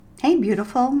Hey,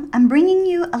 beautiful. I'm bringing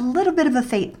you a little bit of a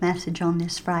faith message on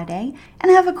this Friday,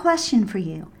 and I have a question for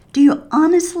you. Do you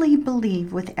honestly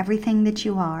believe with everything that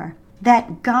you are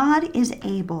that God is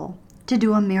able to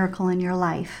do a miracle in your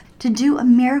life, to do a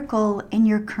miracle in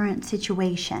your current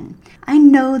situation? I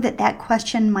know that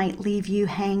question might leave you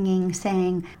hanging,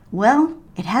 saying, well,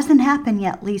 it hasn't happened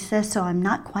yet, Lisa, so I'm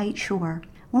not quite sure.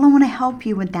 Well, I want to help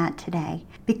you with that today,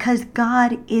 because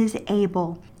God is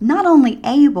able, not only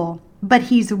able, but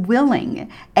He's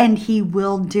willing, and He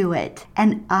will do it.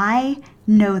 And I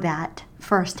know that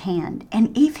firsthand.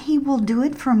 And if He will do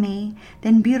it for me,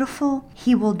 then beautiful,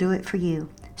 He will do it for you.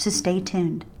 So stay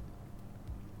tuned.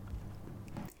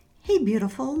 Hey,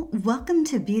 beautiful. Welcome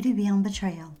to Beauty Beyond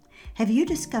Betrayal. Have you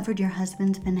discovered your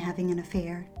husband's been having an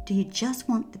affair? Do you just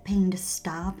want the pain to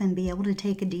stop and be able to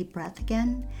take a deep breath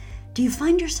again? Do you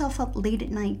find yourself up late at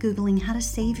night Googling how to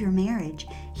save your marriage,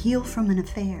 heal from an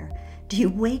affair? Do you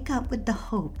wake up with the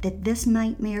hope that this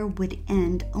nightmare would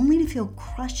end, only to feel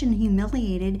crushed and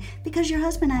humiliated because your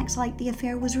husband acts like the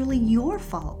affair was really your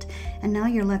fault, and now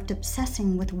you're left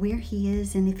obsessing with where he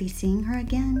is and if he's seeing her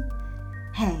again?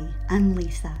 Hey, I'm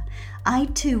Lisa. I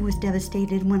too was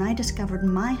devastated when I discovered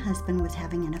my husband was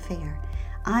having an affair.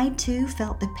 I too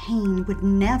felt the pain would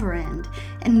never end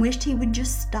and wished he would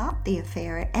just stop the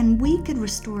affair and we could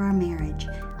restore our marriage.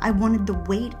 I wanted the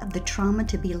weight of the trauma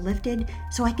to be lifted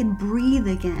so I could breathe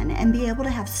again and be able to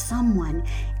have someone,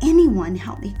 anyone,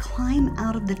 help me climb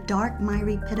out of the dark,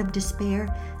 miry pit of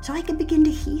despair so I could begin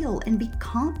to heal and be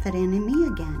confident in me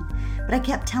again. But I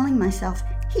kept telling myself,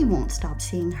 he won't stop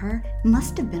seeing her.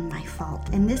 Must have been my fault.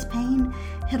 And this pain,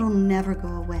 it'll never go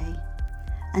away.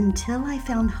 Until I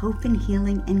found hope and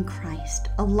healing in Christ,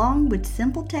 along with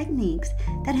simple techniques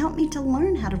that helped me to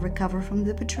learn how to recover from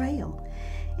the betrayal.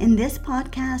 In this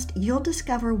podcast, you'll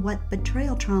discover what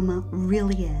betrayal trauma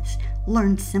really is,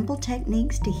 learn simple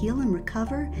techniques to heal and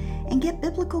recover, and get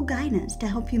biblical guidance to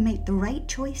help you make the right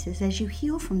choices as you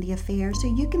heal from the affair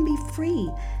so you can be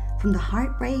free from the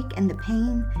heartbreak and the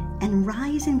pain and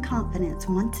rise in confidence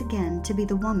once again to be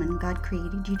the woman God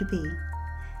created you to be.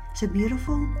 So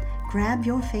beautiful, grab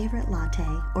your favorite latte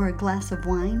or a glass of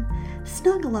wine,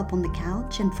 snuggle up on the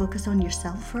couch and focus on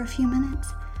yourself for a few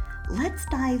minutes. Let's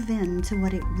dive into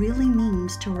what it really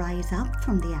means to rise up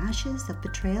from the ashes of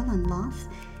betrayal and loss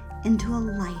into a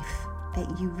life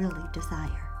that you really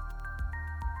desire.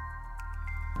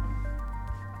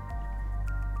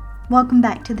 Welcome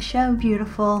back to the show,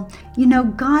 beautiful. You know,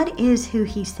 God is who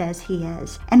He says He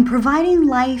is, and providing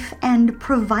life and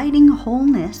providing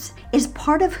wholeness is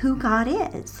part of who God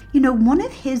is. You know, one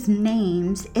of His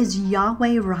names is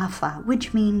Yahweh Rapha,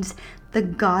 which means the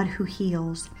God who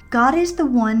heals. God is the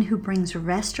one who brings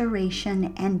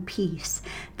restoration and peace.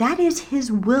 That is His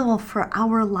will for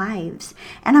our lives.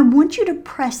 And I want you to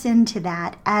press into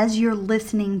that as you're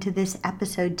listening to this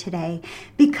episode today,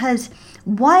 because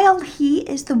while He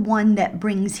is the one that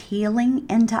brings healing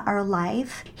into our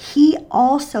life, He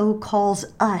also calls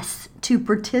us to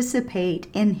participate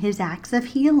in His acts of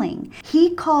healing.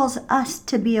 He calls us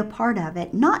to be a part of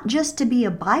it, not just to be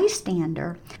a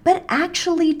bystander, but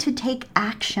actually to take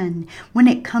action when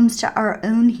it comes to our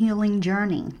own healing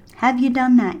journey. Have you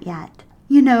done that yet?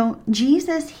 You know,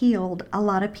 Jesus healed a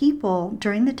lot of people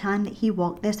during the time that He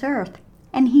walked this earth.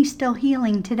 And He's still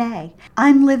healing today.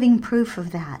 I'm living proof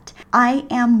of that. I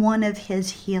am one of His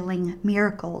healing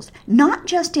miracles, not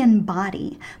just in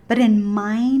body, but in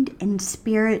mind, in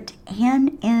spirit,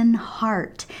 and in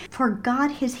heart. For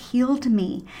God has healed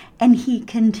me, and He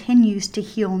continues to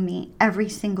heal me every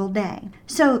single day.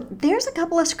 So there's a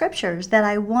couple of scriptures that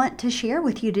I want to share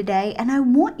with you today, and I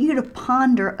want you to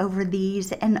ponder over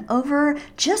these and over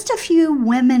just a few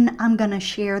women I'm going to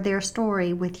share their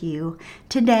story with you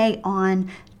today on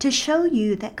to show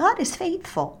you that God is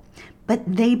faithful, but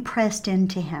they pressed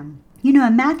into Him. You know,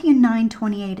 in Matthew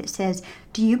 9:28 it says,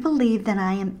 "Do you believe that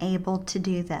I am able to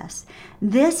do this?"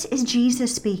 This is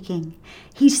Jesus speaking.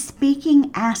 He's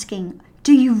speaking, asking,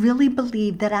 do you really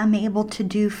believe that I'm able to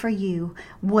do for you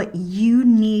what you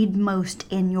need most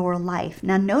in your life?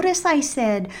 Now notice I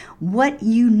said what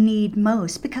you need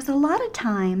most, because a lot of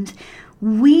times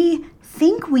we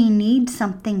think we need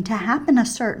something to happen a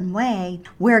certain way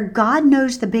where God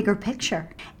knows the bigger picture.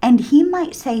 And He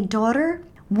might say, daughter,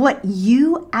 what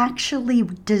you actually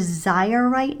desire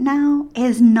right now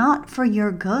is not for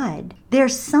your good.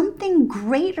 There's something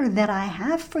greater that I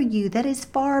have for you that is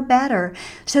far better.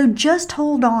 So just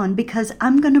hold on, because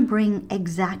I'm going to bring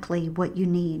exactly what you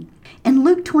need. In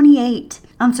Luke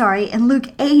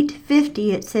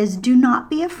 8:50, it says, "Do not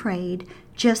be afraid,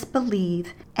 just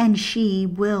believe, and she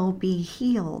will be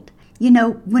healed."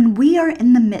 When we are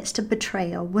in the midst of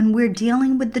betrayal, when we're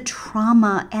dealing with the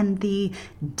trauma and the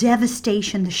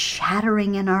devastation, the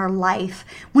shattering in our life,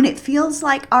 when it feels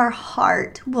like our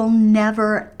heart will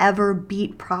never, ever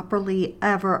beat properly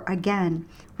ever again,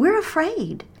 we're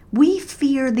afraid. We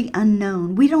fear the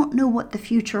unknown. We don't know what the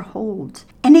future holds.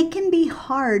 And it can be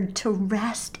hard to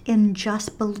rest in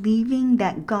just believing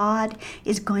that God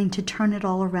is going to turn it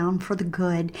all around for the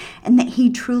good and that He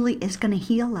truly is going to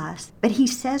heal us. But He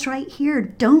says right here,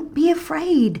 don't be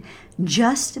afraid.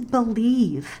 Just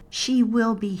believe. She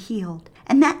will be healed.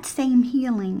 And that same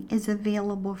healing is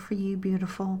available for you,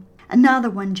 beautiful. Another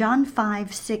one, John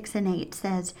 5, 6, and 8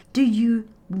 says, do you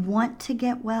want to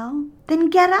get well? Then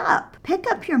get up,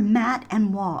 pick up your mat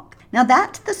and walk. Now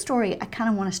that's the story I kind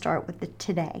of want to start with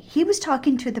today. He was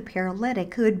talking to the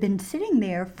paralytic who had been sitting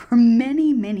there for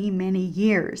many, many, many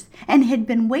years and had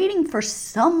been waiting for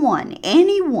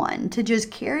anyone to just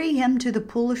carry him to the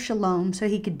pool of Siloam so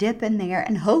he could dip in there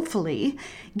and hopefully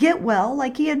get well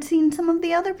like he had seen some of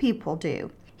the other people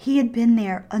do. He had been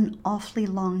there an awfully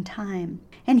long time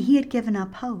and he had given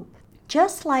up hope.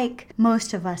 Just like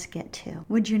most of us get to.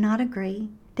 Would you not agree?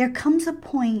 There comes a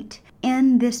point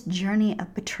in this journey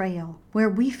of betrayal where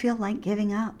we feel like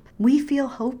giving up. We feel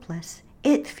hopeless.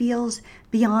 It feels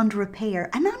beyond repair.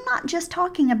 And I'm not just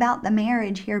talking about the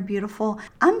marriage here, beautiful.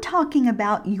 I'm talking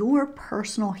about your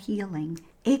personal healing.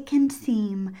 It can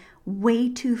seem way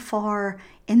too far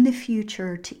in the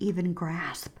future to even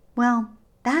grasp. Well,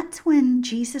 that's when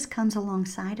Jesus comes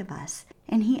alongside of us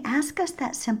and He asks us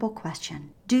that simple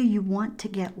question. Do you want to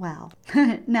get well?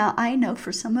 Now, I know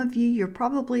for some of you, you're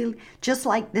probably just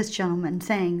like this gentleman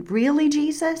saying, really,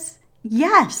 Jesus?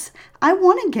 Yes, I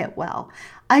want to get well.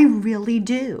 I really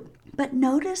do. But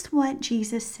notice what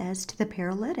Jesus says to the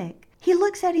paralytic. He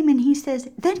looks at him and He says,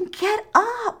 then get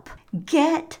up.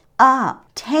 Get up.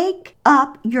 Take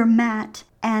up your mat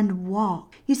and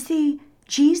walk. You see,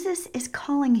 Jesus is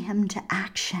calling him to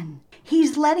action.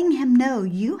 He's letting him know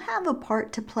you have a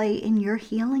part to play in your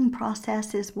healing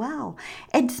process as well.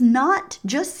 It's not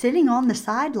just sitting on the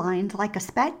sidelines like a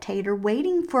spectator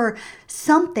waiting for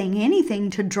anything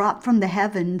to drop from the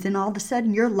heavens and all of a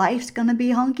sudden your life's going to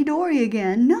be hunky-dory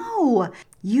again. No,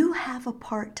 you have a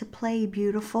part to play,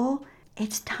 beautiful.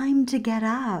 It's time to get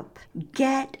up.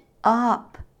 Get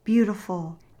up,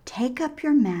 beautiful. Take up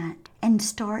your mat and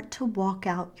start to walk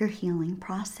out your healing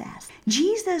process.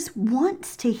 Jesus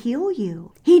wants to heal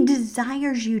you. He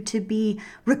desires you to be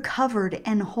recovered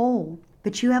and whole,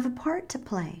 but you have a part to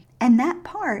play. And that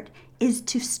part is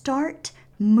to start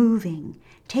moving,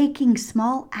 taking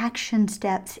small action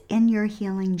steps in your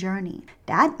healing journey.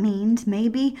 That means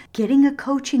maybe getting a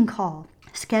coaching call,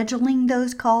 scheduling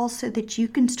those calls so that you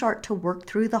can start to work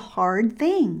through the hard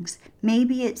things.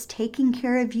 Maybe it's taking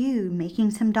care of you,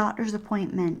 making some doctor's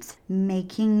appointments,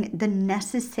 making the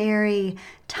necessary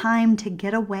time to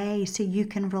get away so you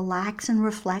can relax and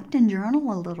reflect and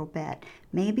journal a little bit.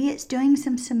 Maybe it's doing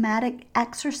some somatic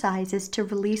exercises to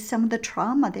release some of the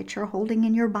trauma that you're holding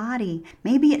in your body.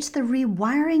 Maybe it's the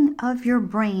rewiring of your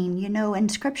brain. In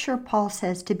Scripture, Paul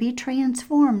says to be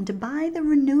transformed by the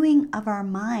renewing of our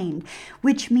mind,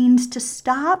 which means to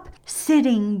stop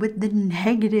sitting with the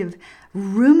negative,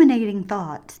 ruminating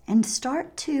thoughts and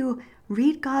start to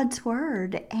read God's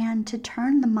Word and to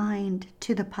turn the mind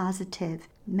to the positive.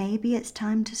 Maybe it's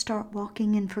time to start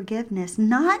walking in forgiveness.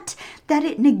 Not that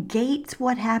it negates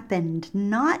what happened.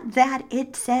 Not that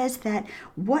it says that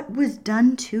what was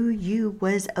done to you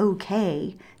was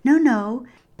okay. No.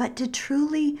 But to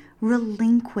truly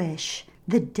relinquish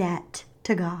the debt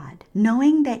to God,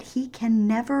 knowing that He can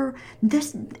never,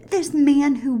 this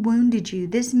man who wounded you,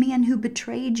 this man who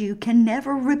betrayed you can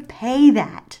never repay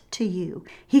that to you.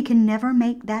 He can never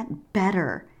make that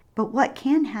better. But what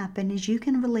can happen is you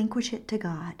can relinquish it to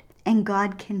God, and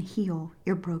God can heal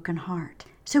your broken heart.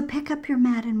 So pick up your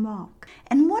mat and walk.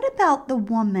 And what about the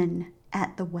woman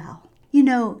at the well?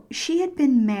 She had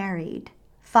been married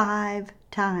 5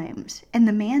 times, and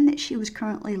the man that she was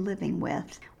currently living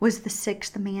with was the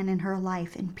 6th man in her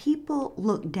life, and people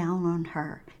looked down on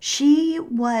her. She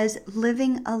was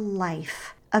living a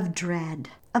life of dread,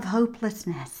 of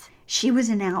hopelessness. She was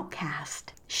an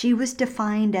outcast. She was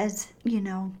defined as,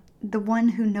 the one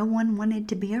who no one wanted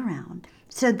to be around.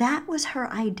 So that was her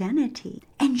identity.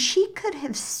 And she could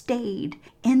have stayed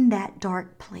in that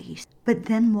dark place, but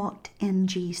then walked in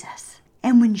Jesus.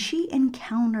 And when she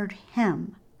encountered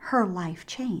Him, her life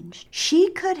changed. She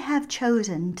could have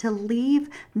chosen to leave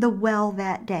the well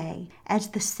that day as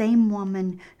the same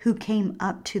woman who came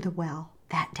up to the well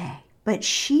that day. But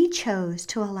she chose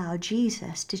to allow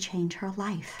Jesus to change her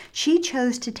life. She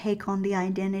chose to take on the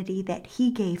identity that He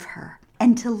gave her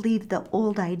and to leave the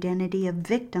old identity of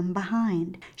victim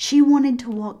behind. She wanted to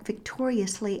walk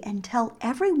victoriously and tell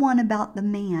everyone about the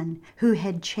man who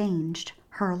had changed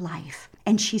her life.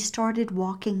 And she started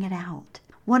walking it out.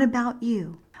 What about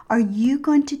you? Are you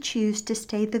going to choose to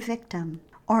stay the victim?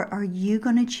 Or are you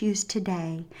going to choose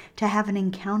today to have an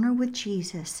encounter with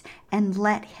Jesus and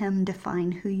let him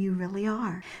define who you really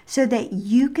are so that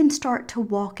you can start to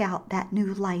walk out that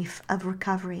new life of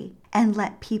recovery and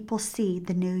let people see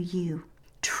the new you,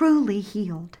 truly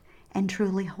healed and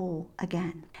truly whole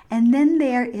again? And then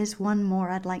there is one more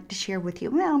I'd like to share with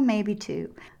you. Well, maybe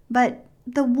two. But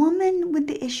the woman with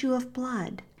the issue of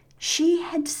blood, she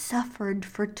had suffered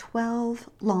for 12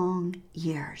 long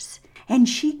years, and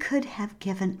she could have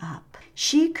given up.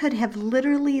 She could have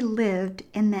literally lived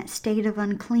in that state of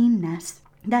uncleanness,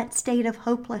 that state of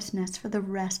hopelessness for the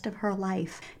rest of her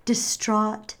life,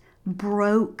 distraught,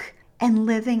 broke, and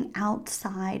living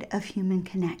outside of human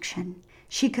connection.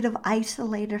 She could have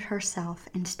isolated herself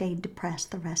and stayed depressed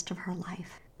the rest of her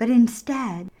life. But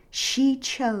instead, she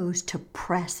chose to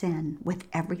press in with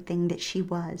everything that she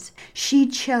was. She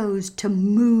chose to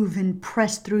move and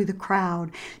press through the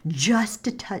crowd just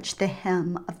to touch the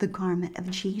hem of the garment of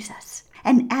Jesus.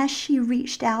 And as she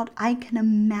reached out, I can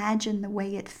imagine the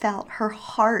way it felt. Her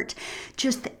heart,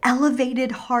 just the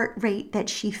elevated heart rate that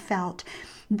she felt,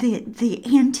 the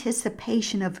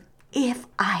anticipation of, if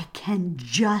I can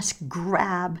just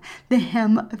grab the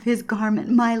hem of his garment,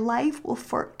 my life will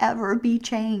forever be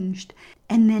changed.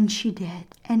 And then she did.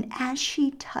 And as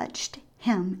she touched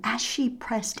him, as she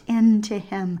pressed into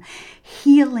him,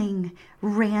 healing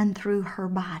ran through her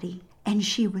body, and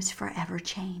she was forever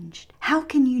changed. How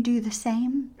can you do the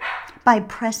same? By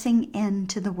pressing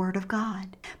into the Word of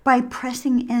God, by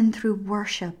pressing in through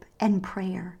worship and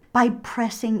prayer, by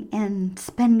pressing in,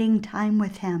 spending time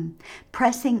with him,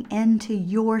 pressing into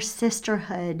your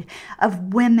sisterhood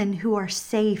of women who are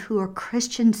safe, who are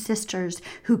Christian sisters,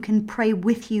 who can pray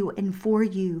with you and for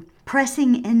you,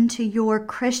 pressing into your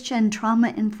Christian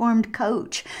trauma-informed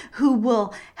coach who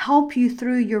will help you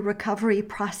through your recovery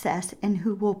process and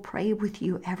who will pray with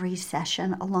you every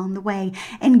session along the way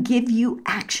and give you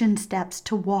action steps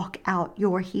to walk out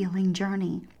your healing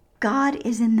journey. God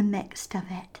is in the midst of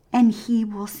it, and he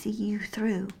will see you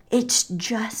through. It's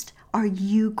just, are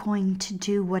you going to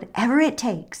do whatever it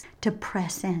takes to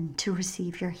press in to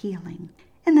receive your healing?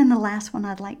 And then the last one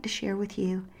I'd like to share with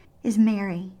you is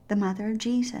Mary, the mother of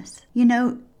Jesus. You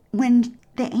know, when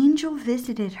the angel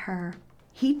visited her,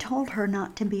 he told her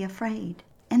not to be afraid.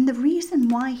 And the reason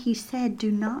why he said, do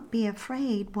not be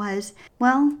afraid, was,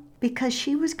 well, because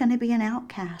she was going to be an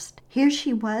outcast. Here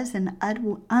she was, an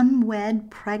unwed,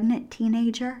 pregnant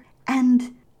teenager,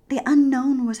 and the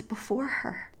unknown was before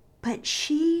her. But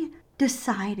she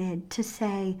decided to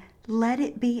say, let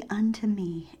it be unto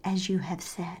me as you have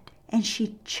said. And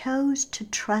she chose to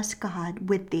trust God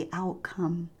with the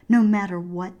outcome, no matter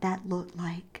what that looked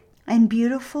like. And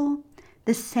beautiful,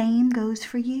 the same goes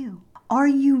for you. Are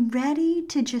you ready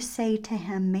to just say to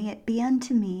him, may it be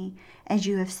unto me as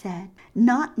you have said,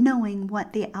 not knowing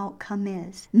what the outcome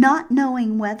is, not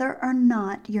knowing whether or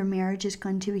not your marriage is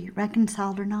going to be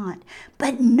reconciled or not,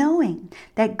 but knowing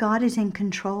that God is in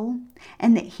control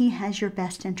and that he has your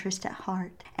best interest at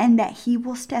heart and that he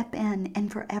will step in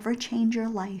and forever change your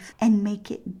life and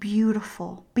make it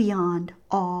beautiful beyond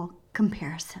all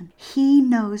comparison. He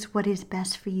knows what is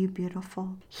best for you,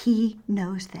 beautiful. He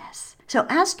knows this. So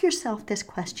ask yourself this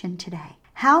question today.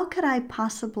 How could I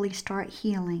possibly start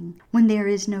healing when there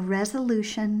is no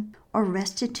resolution or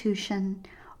restitution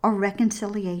or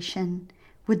reconciliation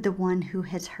with the one who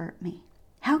has hurt me?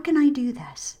 How can I do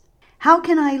this? How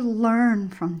can I learn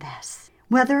from this?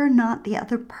 Whether or not the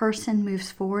other person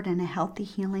moves forward in a healthy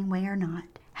healing way or not,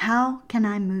 how can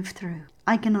I move through?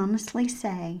 I can honestly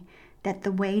say that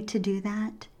the way to do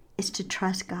that is to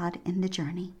trust God in the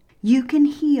journey. You can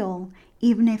heal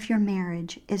even if your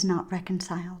marriage is not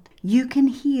reconciled. You can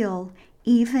heal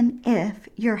even if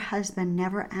your husband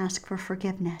never asks for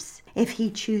forgiveness, if he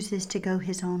chooses to go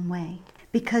his own way.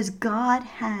 Because God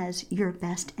has your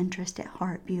best interest at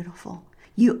heart, beautiful.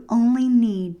 You only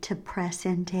need to press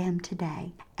into him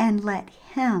today and let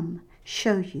him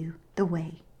show you the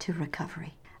way to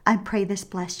recovery. I pray this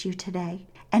blessed you today.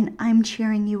 And I'm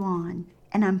cheering you on,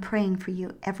 and I'm praying for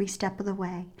you every step of the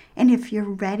way. And if you're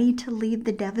ready to leave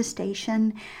the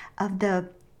devastation of the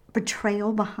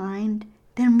betrayal behind,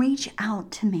 then reach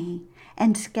out to me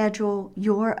and schedule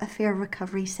your affair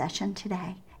recovery session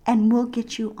today. And we'll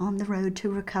get you on the road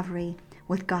to recovery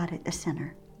with God at the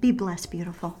center. Be blessed,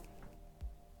 beautiful.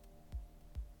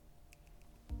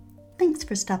 Thanks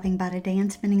for stopping by today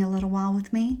and spending a little while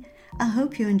with me. I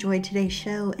hope you enjoyed today's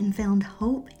show and found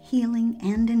hope, healing,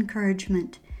 and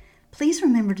encouragement. Please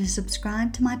remember to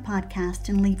subscribe to my podcast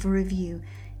and leave a review.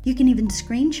 You can even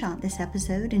screenshot this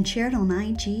episode and share it on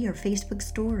IG or Facebook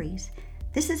stories.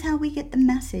 This is how we get the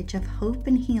message of hope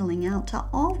and healing out to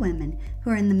all women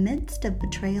who are in the midst of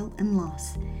betrayal and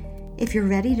loss. If you're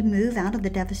ready to move out of the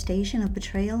devastation of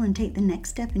betrayal and take the next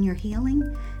step in your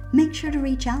healing, make sure to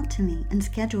reach out to me and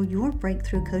schedule your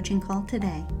breakthrough coaching call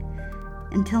today.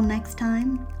 Until next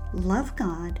time, love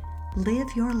God, live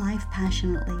your life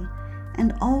passionately,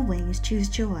 and always choose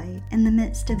joy in the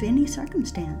midst of any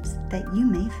circumstance that you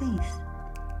may face.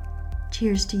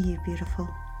 Cheers to you, beautiful.